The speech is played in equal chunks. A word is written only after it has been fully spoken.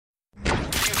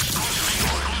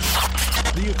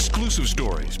the exclusive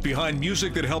stories behind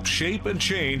music that helped shape and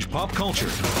change pop culture.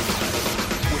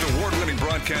 With award-winning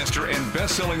broadcaster and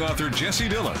best-selling author Jesse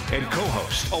Dillon and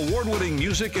co-host, award-winning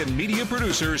music and media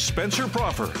producer Spencer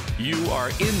Proffer, you are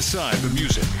inside the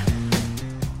music.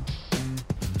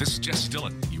 This is Jesse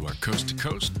Dillon. You are coast to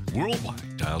coast,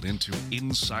 worldwide, dialed into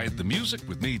Inside the Music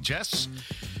with me, Jess,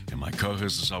 and my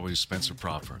co-host, as always, Spencer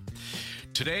Proffer.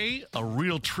 Today, a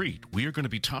real treat. We are going to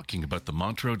be talking about the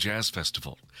Montreux Jazz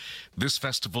Festival. This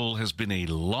festival has been a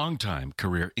long-time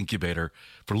career incubator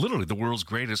for literally the world's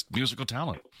greatest musical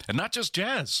talent. And not just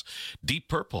jazz. Deep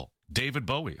Purple, David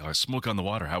Bowie, Smoke on the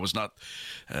Water. How was not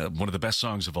one of the best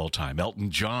songs of all time? Elton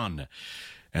John,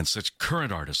 and such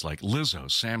current artists like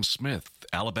Lizzo, Sam Smith,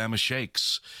 Alabama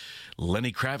Shakes,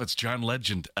 Lenny Kravitz, John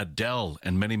Legend, Adele,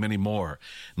 and many, many more.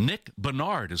 Nick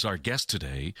Bernard is our guest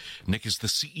today. Nick is the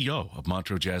CEO of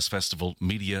Montreux Jazz Festival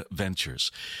Media Ventures.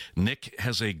 Nick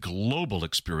has a global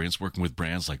experience working with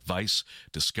brands like Vice,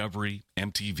 Discovery,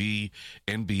 MTV,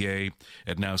 NBA,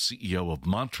 and now CEO of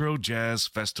Montreux Jazz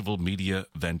Festival Media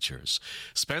Ventures.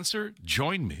 Spencer,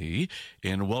 join me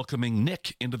in welcoming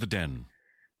Nick into the den.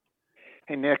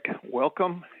 Hey, Nick,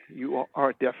 welcome. You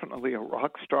are definitely a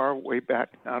rock star way back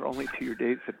not only to your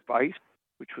days at Vice,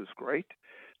 which was great,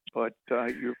 but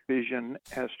your vision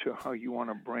as to how you want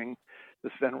to bring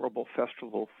this venerable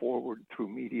festival forward through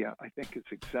media, I think is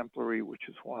exemplary, which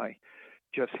is why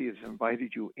Jesse has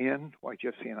invited you in, why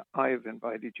Jesse and I have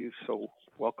invited you. So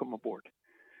welcome aboard.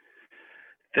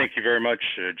 Thank you very much,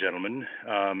 gentlemen.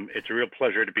 It's a real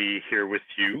pleasure to be here with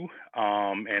you,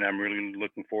 and I'm really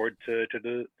looking forward to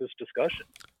this discussion.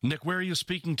 Nick, where are you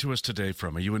speaking to us today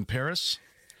from? Are you in Paris?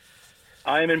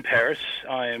 I am in Paris.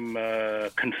 I am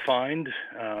confined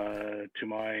to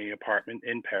my apartment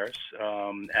in Paris,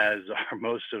 as are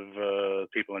most of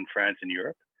people in France and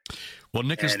Europe. Well,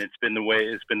 Nick, it's been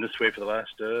this way for the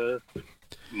last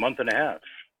month and a half.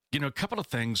 You know, a couple of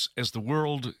things as the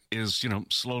world is,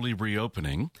 slowly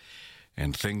reopening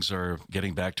and things are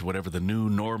getting back to whatever the new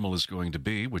normal is going to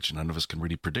be, which none of us can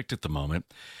really predict at the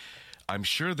moment. I'm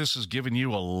sure this has given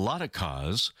you a lot of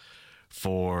cause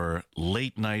for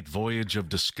late night voyage of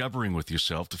discovering with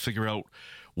yourself to figure out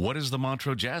what is the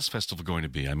Montreux Jazz Festival going to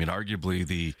be. I mean, arguably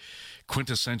the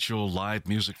quintessential live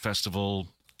music festival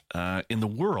in the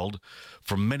world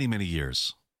for many, many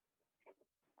years.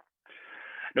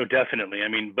 No, definitely. I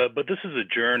mean, but this is a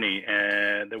journey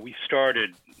that we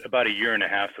started about a year and a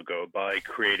half ago by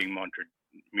creating Montreux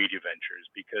Media Ventures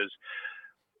because,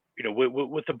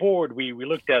 with the board, we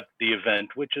looked at the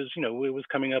event, which is, it was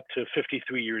coming up to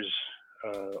 53 years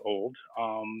old.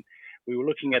 We were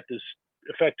looking at this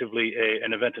effectively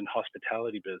an event in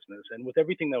hospitality business. And with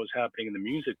everything that was happening in the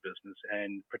music business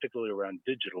and particularly around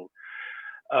digital,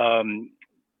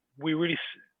 we really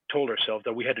told ourselves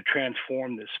that we had to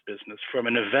transform this business from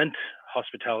an event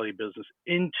hospitality business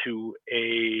into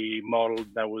a model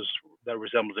that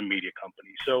resembles a media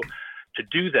company. So to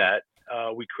do that,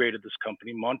 we created this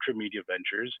company, Montreux Media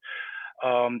Ventures,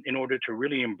 in order to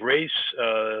really embrace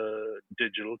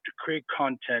digital, to create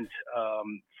content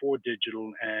for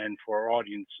digital and for our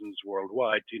audiences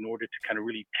worldwide in order to kind of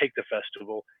really take the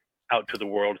festival out to the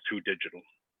world through digital.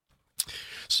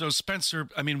 So, Spencer,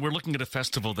 I mean, we're looking at a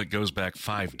festival that goes back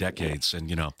 5 decades. And,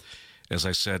 as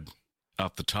I said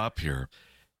off the top here,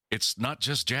 it's not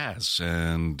just jazz,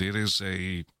 and it is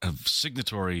a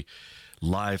signatory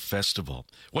live festival.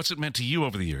 What's it meant to you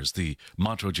over the years, the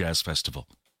Montreux Jazz Festival?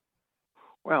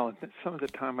 Well, some of the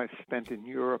time I spent in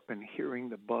Europe and hearing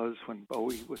the buzz when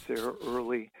Bowie was there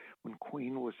early, when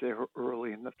Queen was there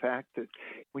early, and the fact that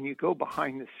when you go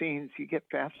behind the scenes, you get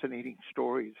fascinating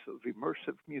stories of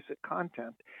immersive music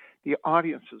content. The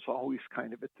audience is always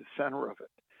kind of at the center of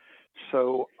it.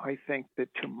 So I think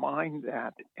that to mine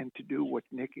that and to do what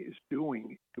Nick is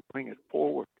doing, to bring it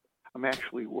forward, I'm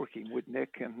actually working with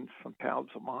Nick and some pals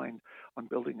of mine on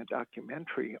building a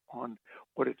documentary on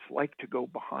what it's like to go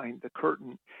behind the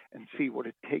curtain and see what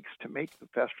it takes to make the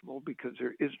festival, because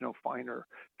there is no finer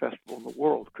festival in the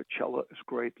world. Coachella is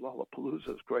great, Lollapalooza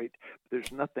is great, but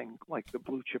there's nothing like the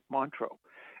Blue Chip Montreux.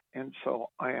 And so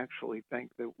I actually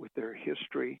think that with their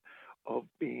history of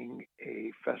being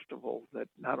a festival that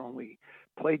not only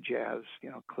played jazz,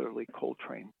 clearly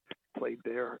Coltrane played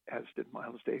there, as did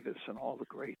Miles Davis and all the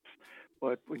greats.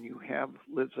 But when you have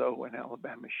Lizzo and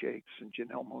Alabama Shakes and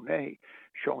Janelle Monáe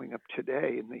showing up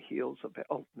today in the heels of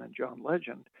Elton and John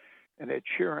Legend and Ed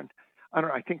Sheeran,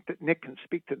 I think that Nick can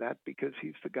speak to that because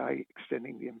he's the guy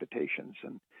extending the invitations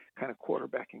and kind of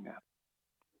quarterbacking that.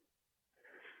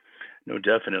 No,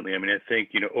 definitely. I mean, I think,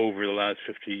 over the last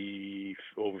 50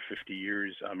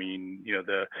 years, I mean,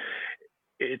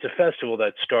 it's a festival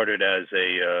that started as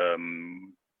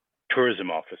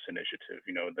tourism office initiative.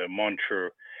 The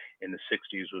Montreux in the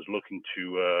 60s was looking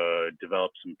to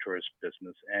develop some tourist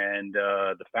business. And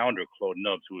the founder, Claude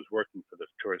Nobs, who was working for the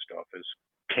tourist office,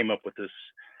 came up with this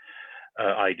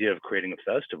idea of creating a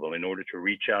festival in order to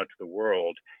reach out to the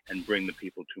world and bring the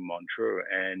people to Montreux.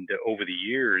 And over the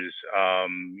years,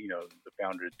 the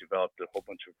founder developed a whole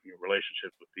bunch of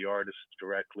relationships with the artists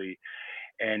directly.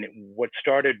 And what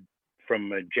started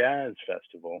from a jazz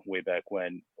festival way back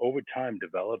when, over time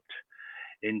developed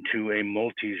into a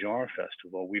multi-genre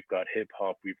festival. We've got hip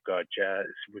hop, we've got jazz,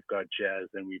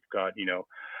 and we've got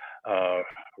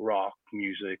rock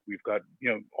music. We've got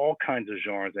all kinds of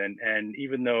genres, and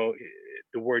even though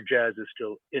the word jazz is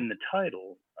still in the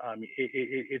title,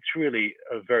 it's really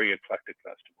a very eclectic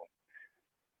festival.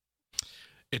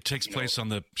 It takes place on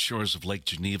the shores of Lake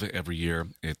Geneva every year.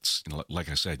 It's like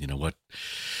I said,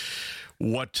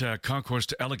 what Concourse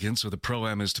to Elegance or the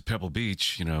Pro-Am is to Pebble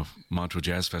Beach, Montreux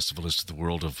Jazz Festival is to the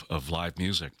world of live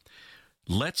music.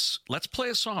 Let's play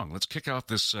a song. Let's kick off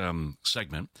this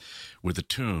segment with a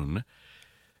tune.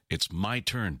 It's my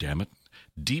turn, damn it.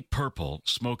 Deep Purple,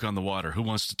 Smoke on the Water. Who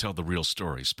wants to tell the real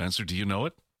story? Spencer, do you know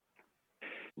it?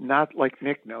 Not like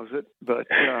Nick knows it, but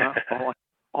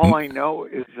all I know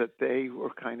is that they were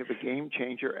kind of a game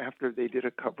changer after they did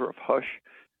a cover of Hush,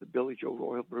 the Billy Joe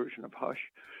Royal version of Hush.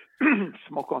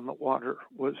 Smoke on the Water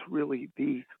was really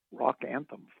the rock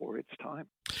anthem for its time.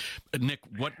 Nick,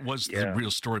 what was the real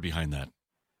story behind that?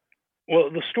 Well,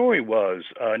 the story was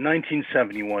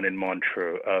 1971 in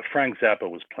Montreux. Frank Zappa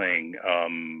was playing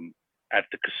at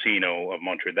the Casino of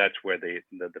Montreux. That's where the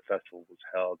festival was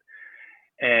held.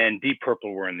 And Deep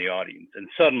Purple were in the audience. And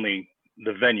suddenly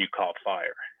the venue caught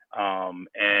fire.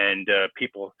 And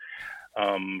people...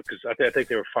 because I think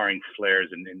they were firing flares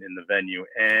in the venue,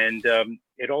 and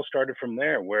it all started from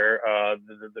there, where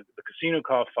the casino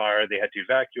caught fire. They had to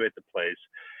evacuate the place,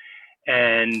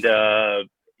 and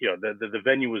the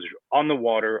venue was on the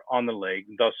water, on the lake,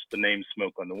 thus the name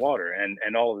Smoke on the Water,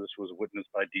 and all of this was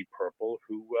witnessed by Deep Purple,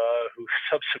 who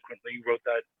subsequently wrote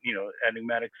that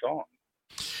enigmatic song.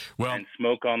 Well, and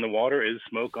Smoke on the Water is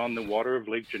Smoke on the Water of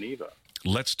Lake Geneva.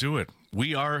 Let's do it.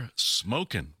 We are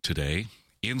smoking today.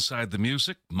 Inside the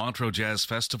Music, Montreux Jazz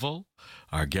Festival.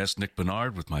 Our guest, Nick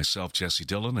Bernard, with myself, Jesse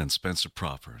Dillon, and Spencer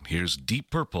Proffer. And here's Deep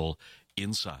Purple,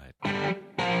 Inside.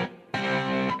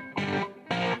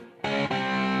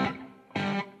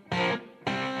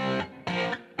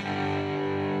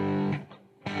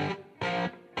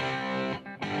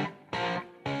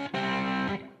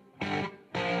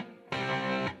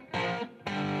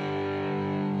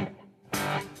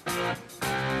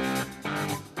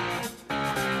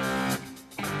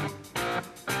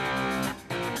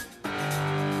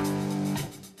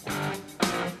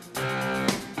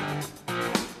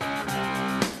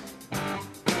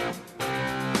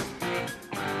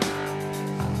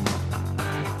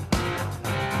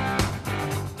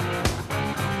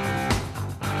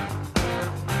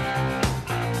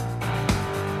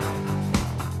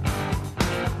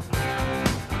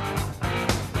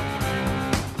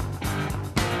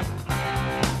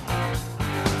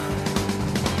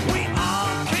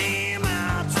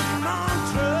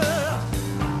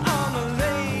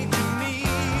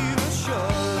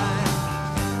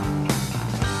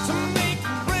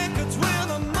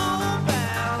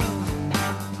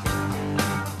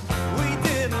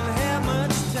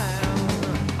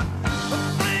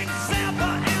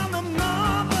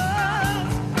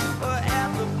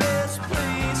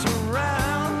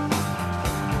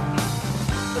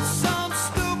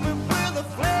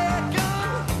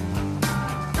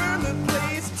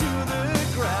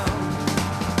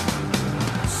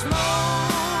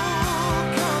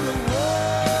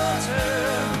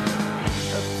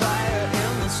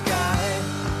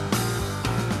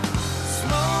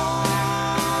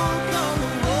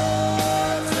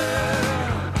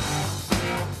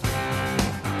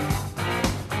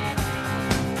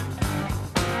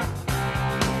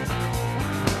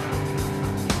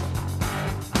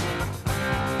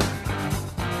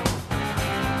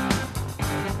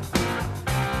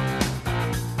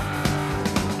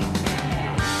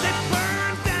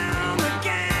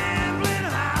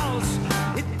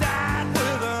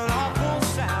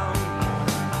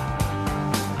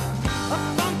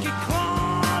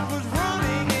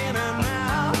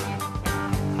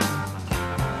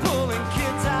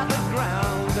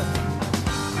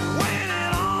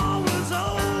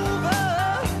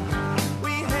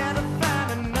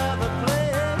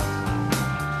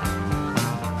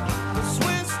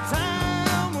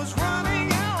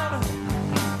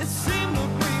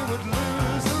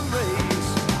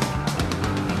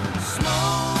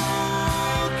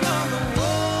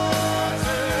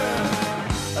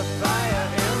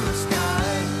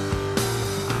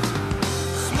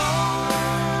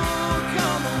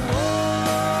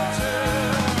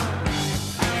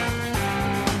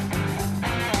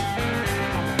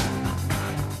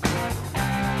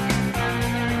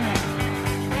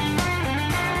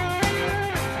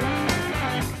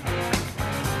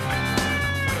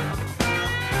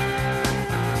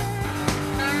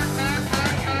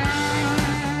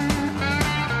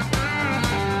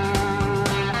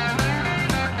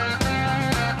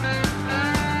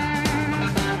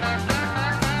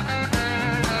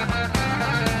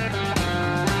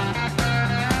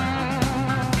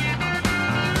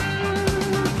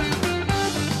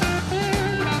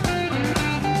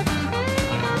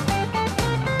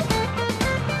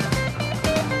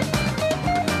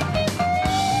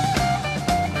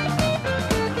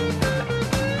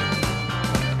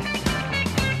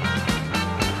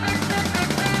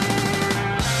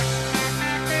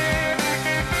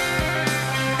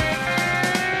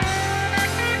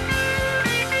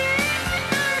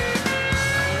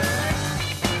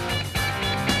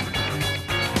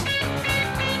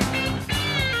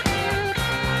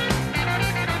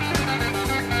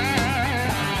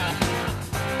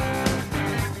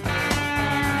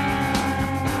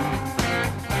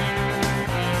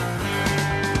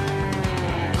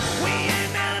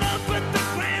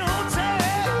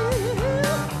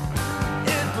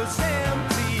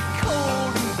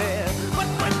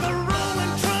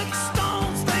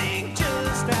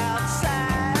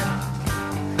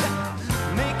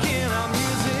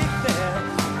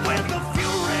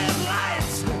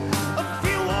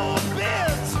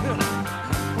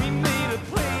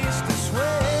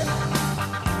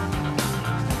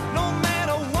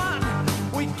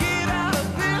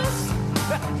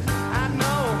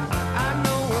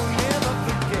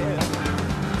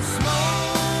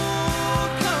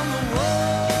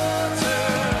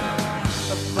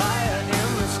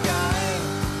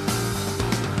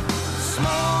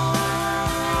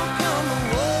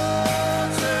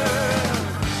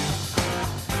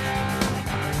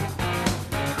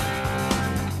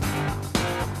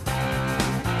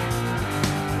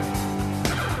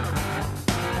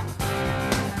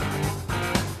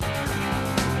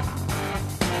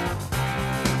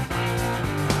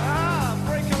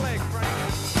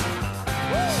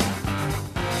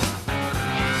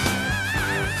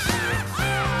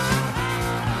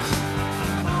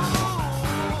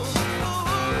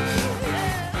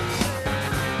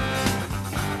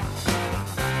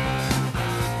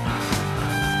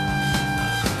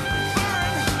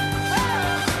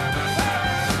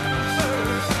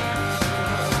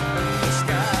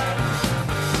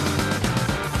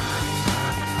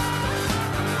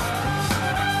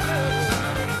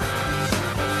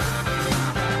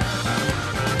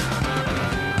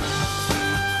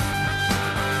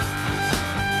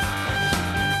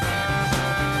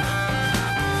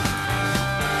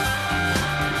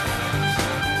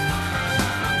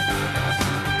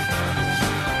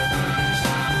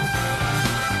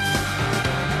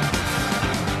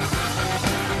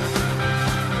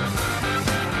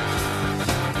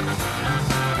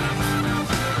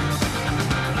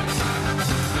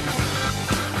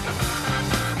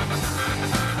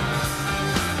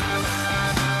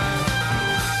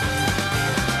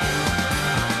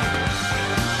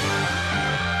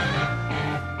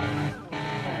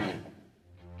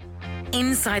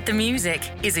 Inside the Music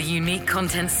is a unique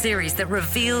content series that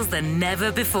reveals the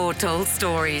never-before-told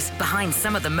stories behind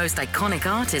some of the most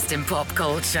iconic artists in pop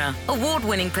culture.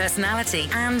 Award-winning personality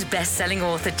and best-selling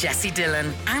author Jessie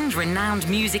Dillon and renowned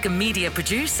music and media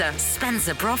producer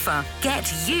Spencer Proffer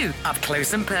get you up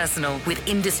close and personal with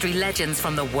industry legends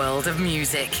from the world of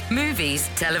music, movies,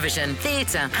 television,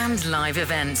 theatre and live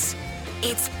events.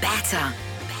 It's better.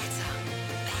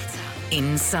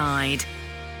 Inside.